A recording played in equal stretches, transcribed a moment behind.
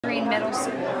Green Middle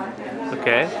School.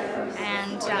 Okay.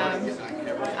 And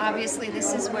obviously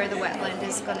this is where the wetland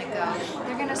is going to go.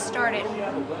 They're going to start it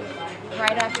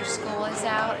right after school is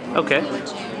out in the middle of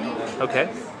June. Okay.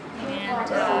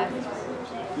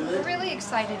 And we're really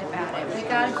excited about it. We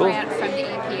got a Cool. grant from the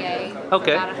EPA for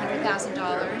Okay. about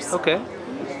 $100,000. Okay.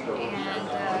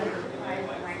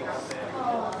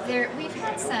 And we've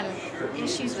had some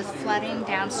issues with flooding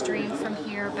downstream from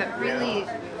here, but really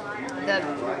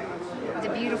the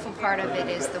beautiful part of it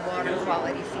is the water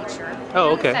quality feature.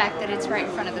 Oh, And okay. the fact that it's right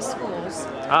in front of the schools.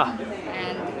 Ah.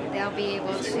 And they'll be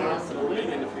able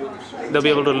to... They'll be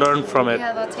able to learn from it.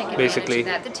 Yeah, they'll take advantage basically. of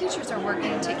that. The teachers are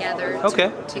working together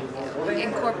to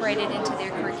incorporate it into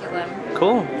their curriculum.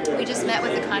 Cool. We just met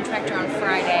with the contractor on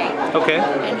Friday. Okay.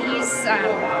 And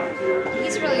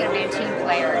he's really going to be a team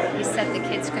player. He said the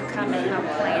kids could come and help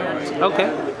plan. Okay.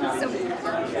 So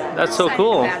that's so excited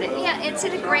cool. about it. Yeah, it's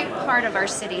in a great part of our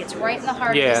city. It's right in the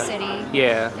heart of the city.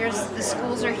 Yeah. The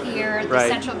schools are here. The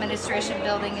central administration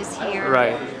building is here.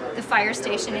 Right. The fire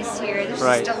station is here. There's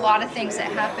just a lot of things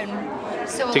that happen.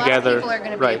 So a lot of people are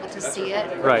going to be able to see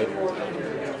it. Right.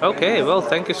 Okay. Well,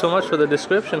 thank you so much for the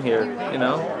description here. You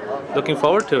know, looking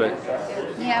forward to it.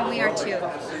 Yeah, we are too.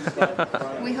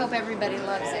 We hope everybody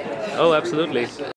loves it. Oh, absolutely.